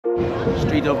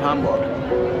street of Hamburg.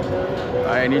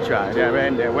 I need to try. They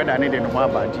are the weather need to know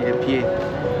about GPA.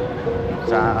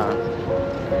 So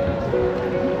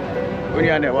when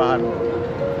you are the one,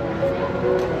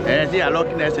 and they are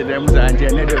looking at them and they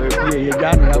need to be a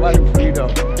gun. I want freedom.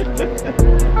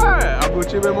 I will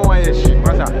give them more. I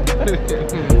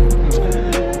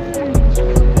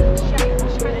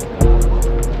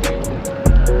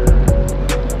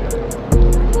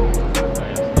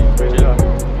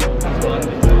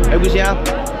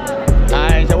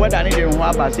said, what I need to know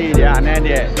about say there and then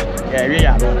there,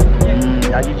 yeah,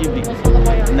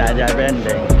 Djbleedvlog,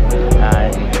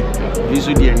 I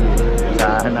visually,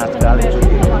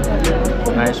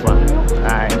 nice one.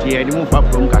 And here, the move up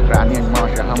from Kakrani and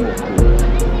Marshall Hamburg.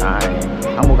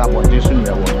 Hamburg about this in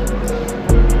the world.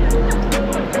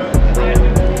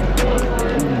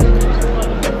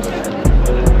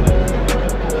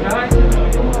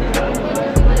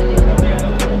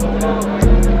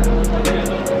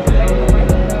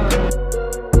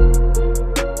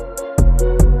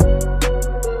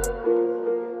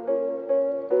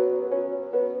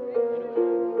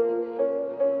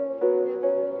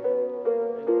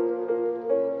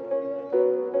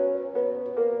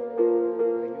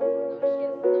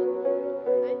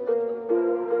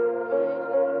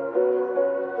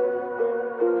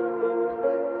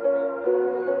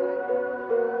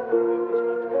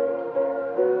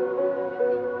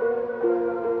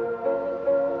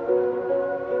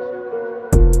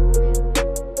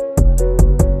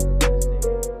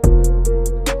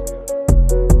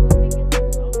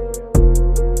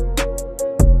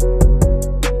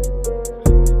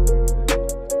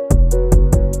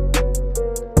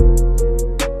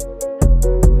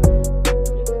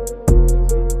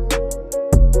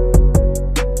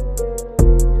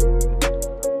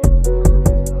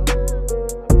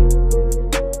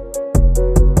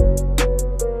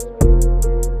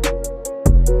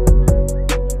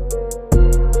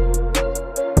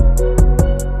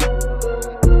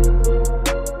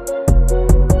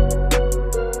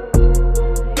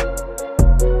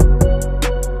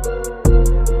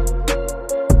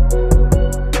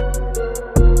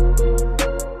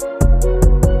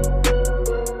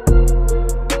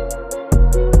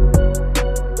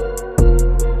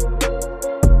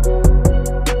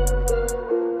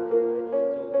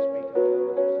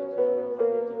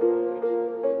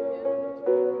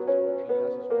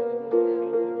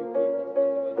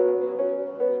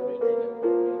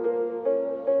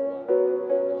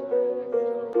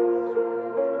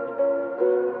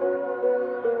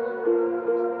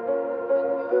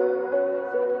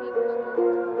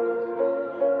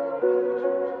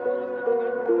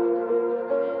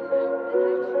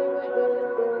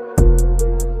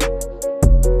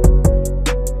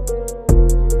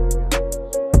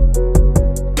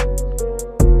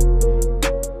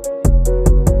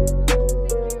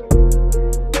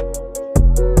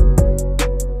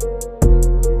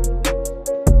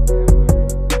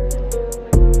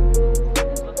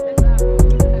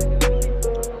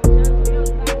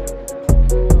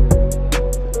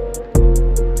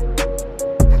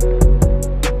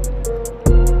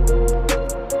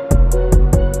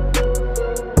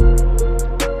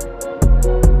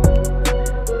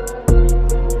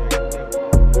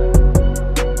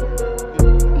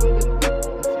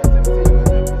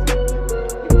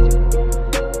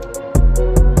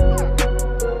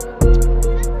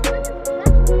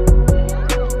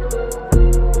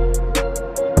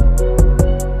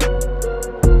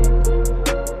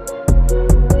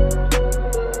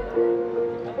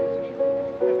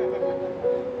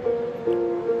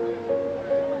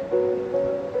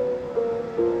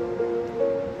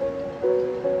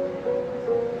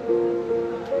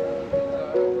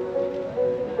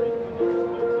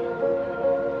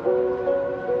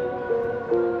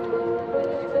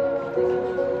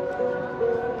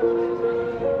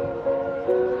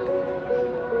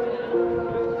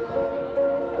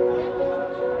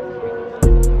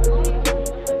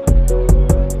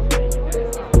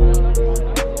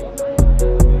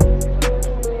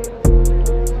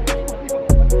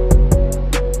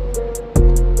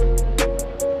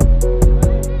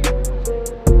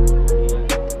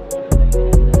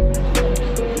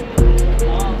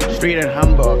 street in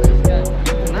Hamburg.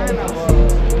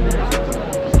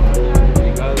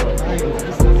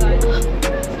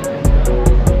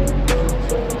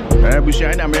 We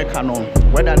share in America no.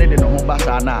 Whether they no home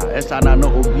basana, esana no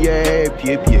obie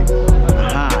pie.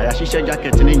 Aha, ya shisha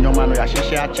jacket ni nyoma no ya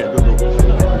shisha ache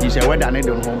dodo. He say whether they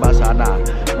don't home basana,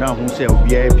 na who say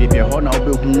obie pie ho na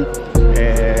obe hu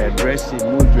dressing,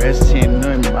 no dressing,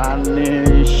 no man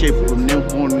shape ne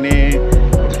hu ne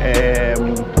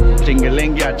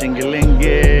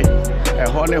jingelenge.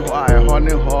 honey,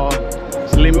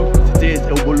 slim stays,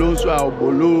 obolo, so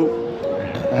obolo.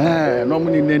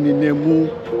 Normally, nemu,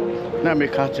 na me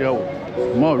catch you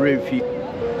more refi,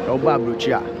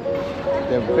 obabruchia.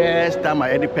 The best time I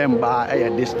had the pen bar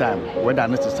this time, whether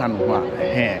it's the sun one,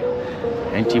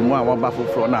 and Timwa, one baffle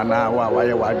from an hour, while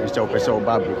you yourself a so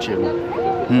babruchia.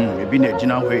 Been a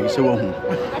general way, so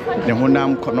the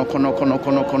Honam kono,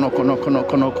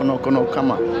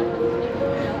 come on.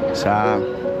 Sa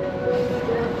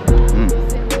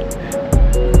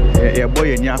yeah,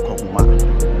 boy, and Yakoma.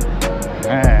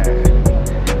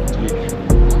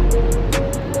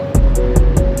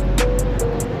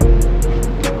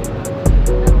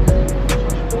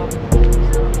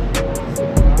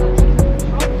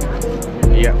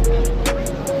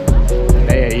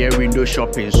 Yeah, window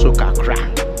shopping, so kakra.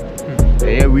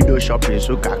 Yeah, window shopping,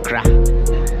 so kakra.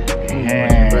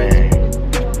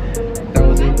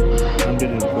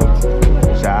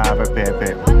 1,140.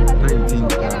 Pepe.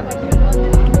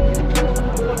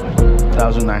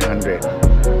 19,900.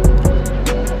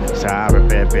 Sabe,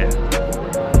 Pepe.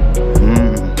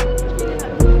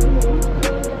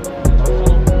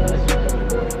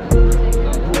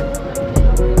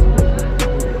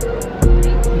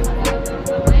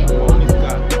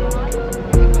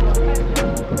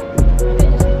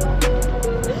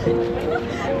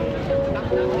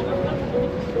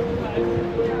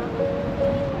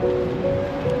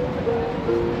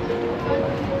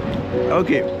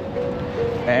 Okay.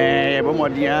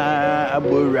 Bomodia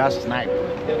Abura snipe.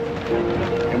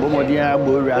 Bomodia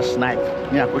Abura snipe.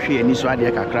 Near Koshi and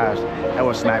Niswadia Crash. I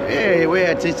was snipe. Hey,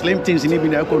 where it's slim things in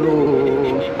Ibn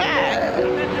Akono.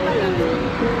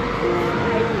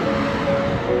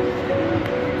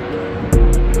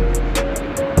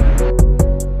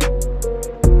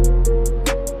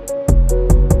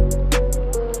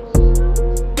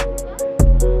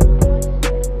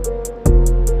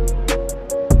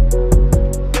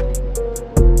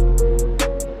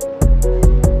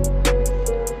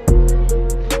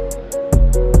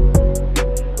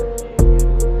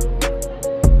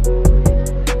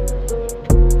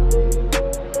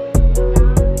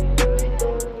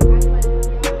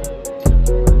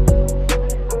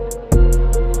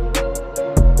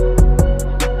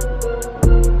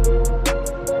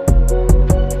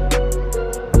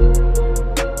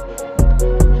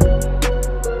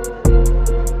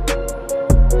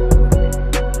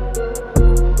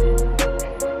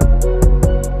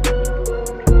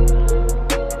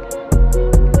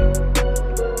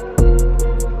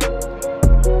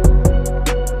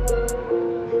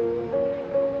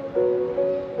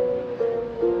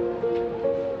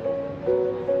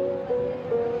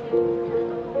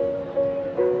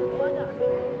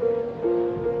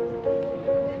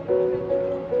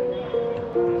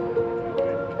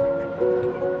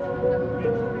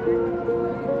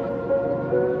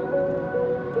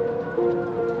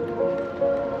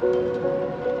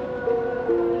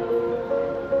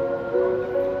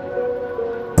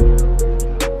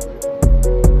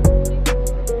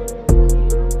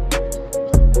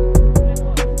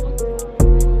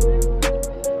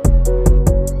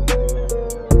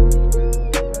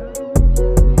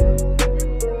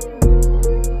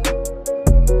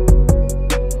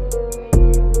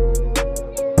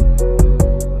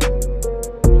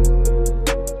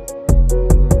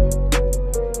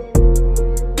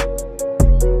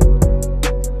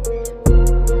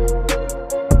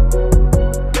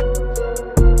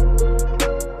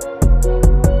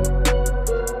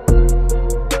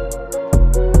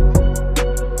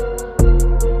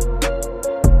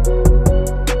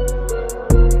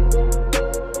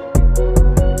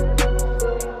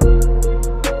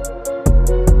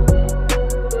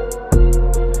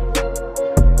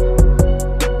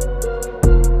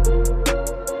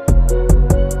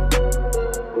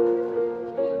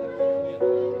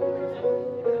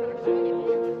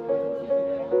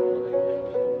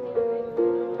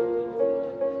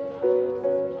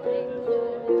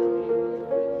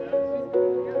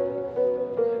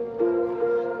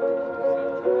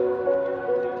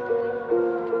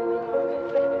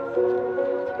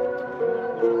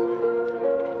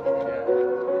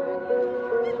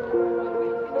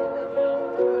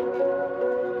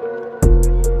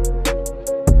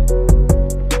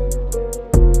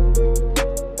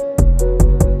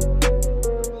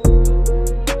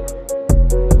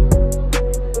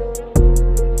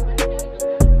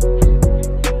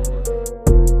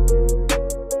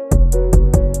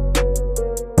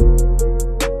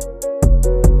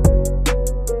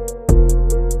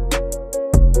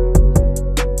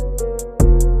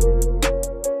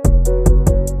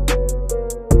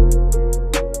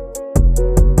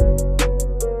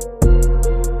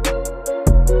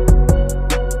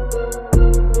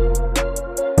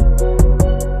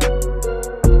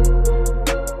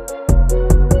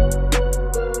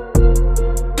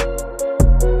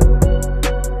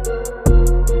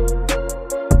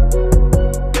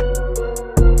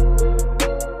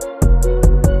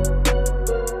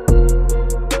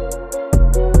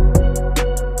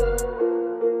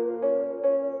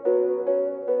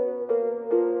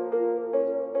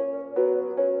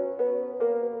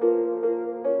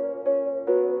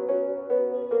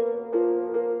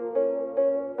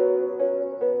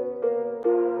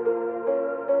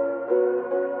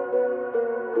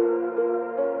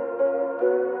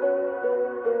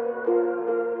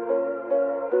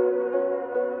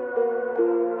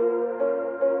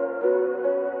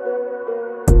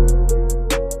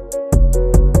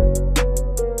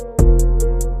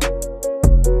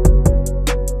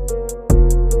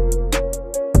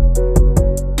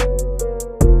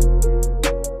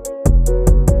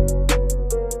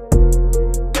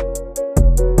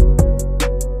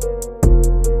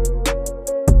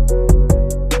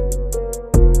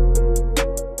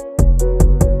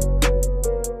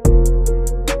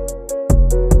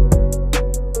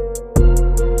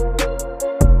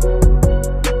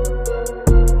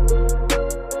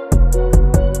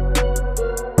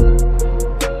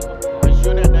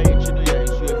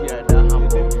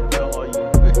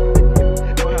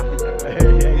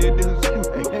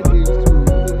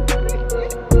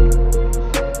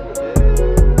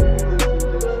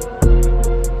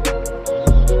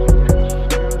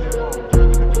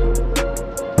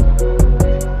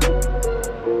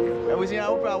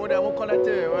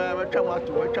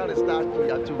 We're trying to start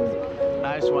that too.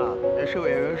 Nice one. Show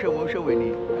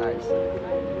it.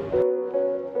 Nice.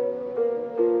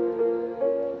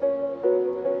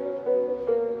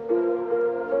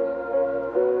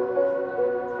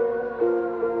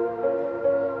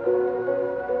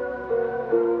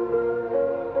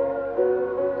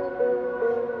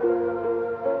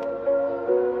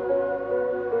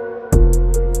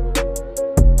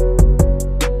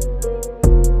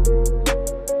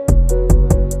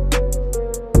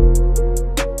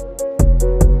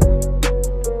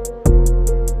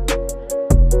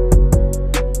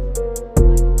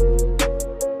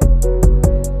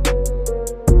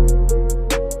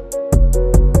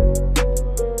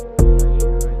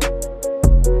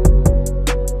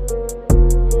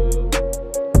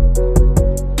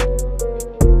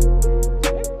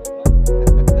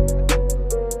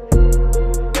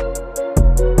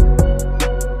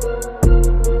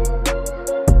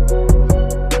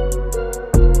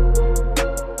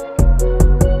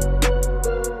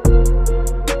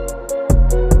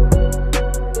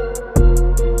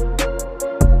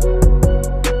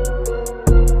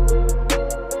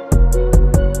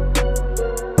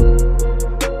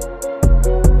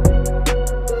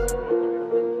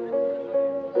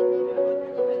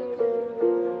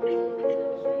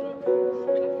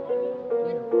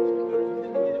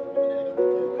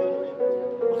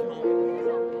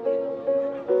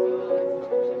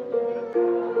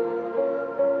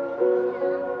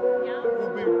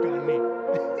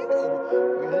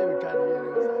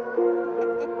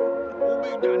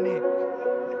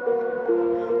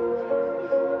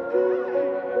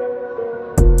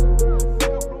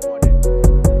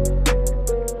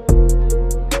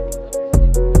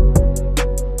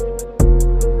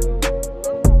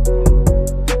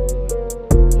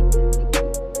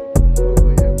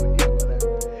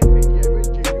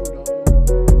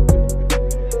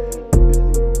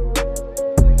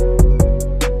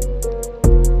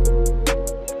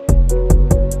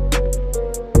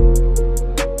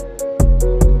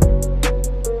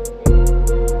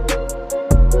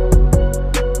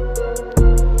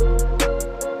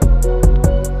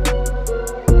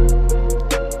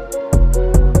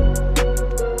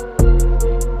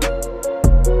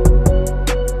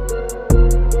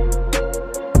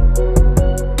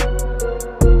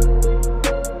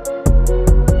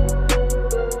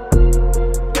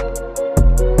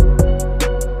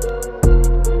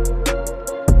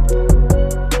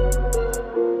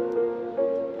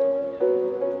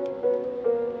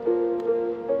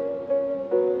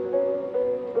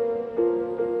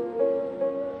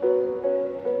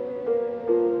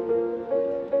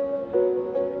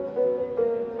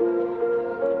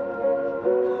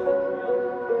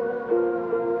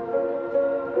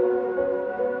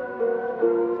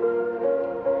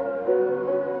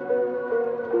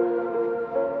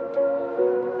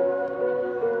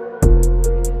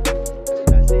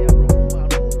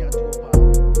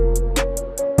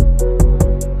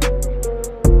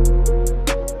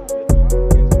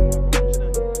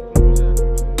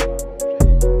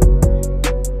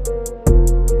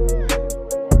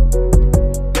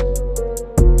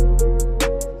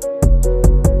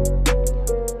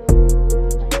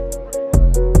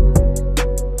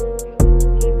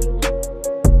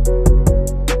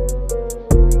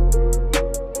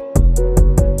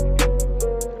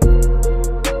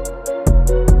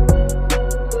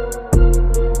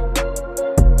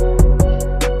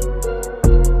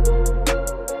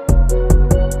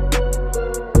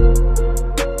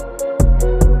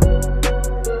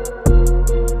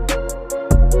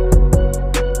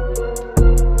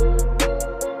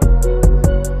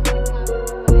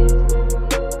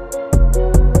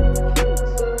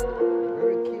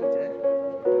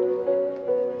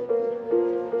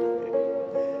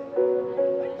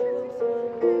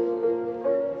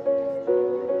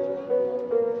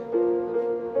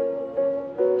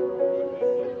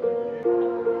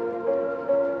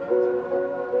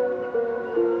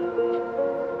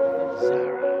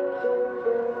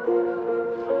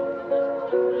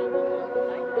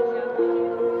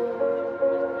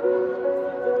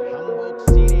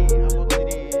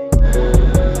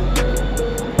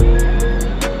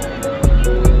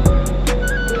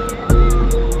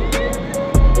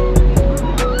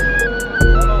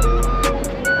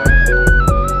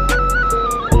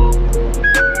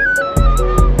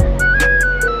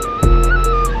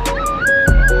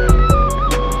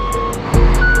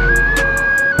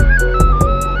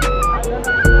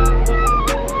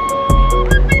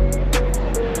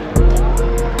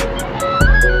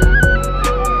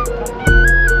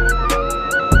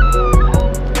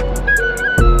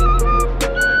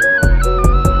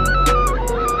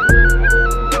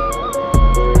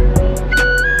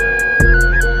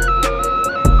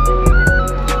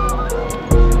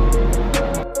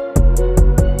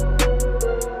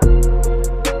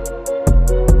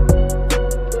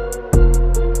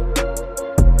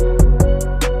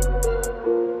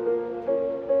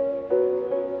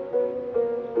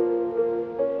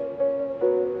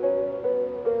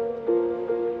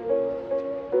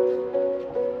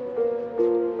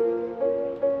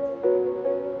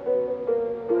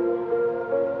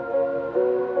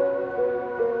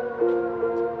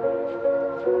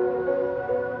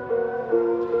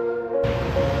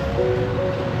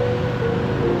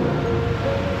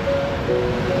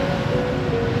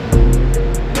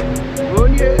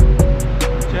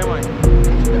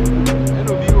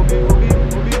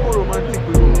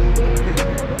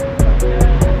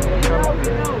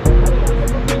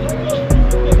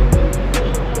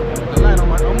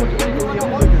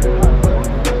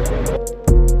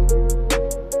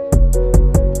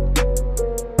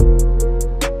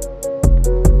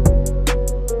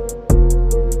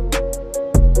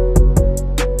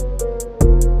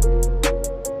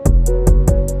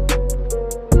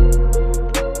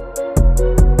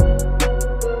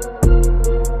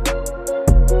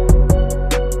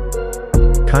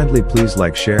 Kindly please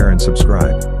like, share and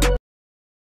subscribe.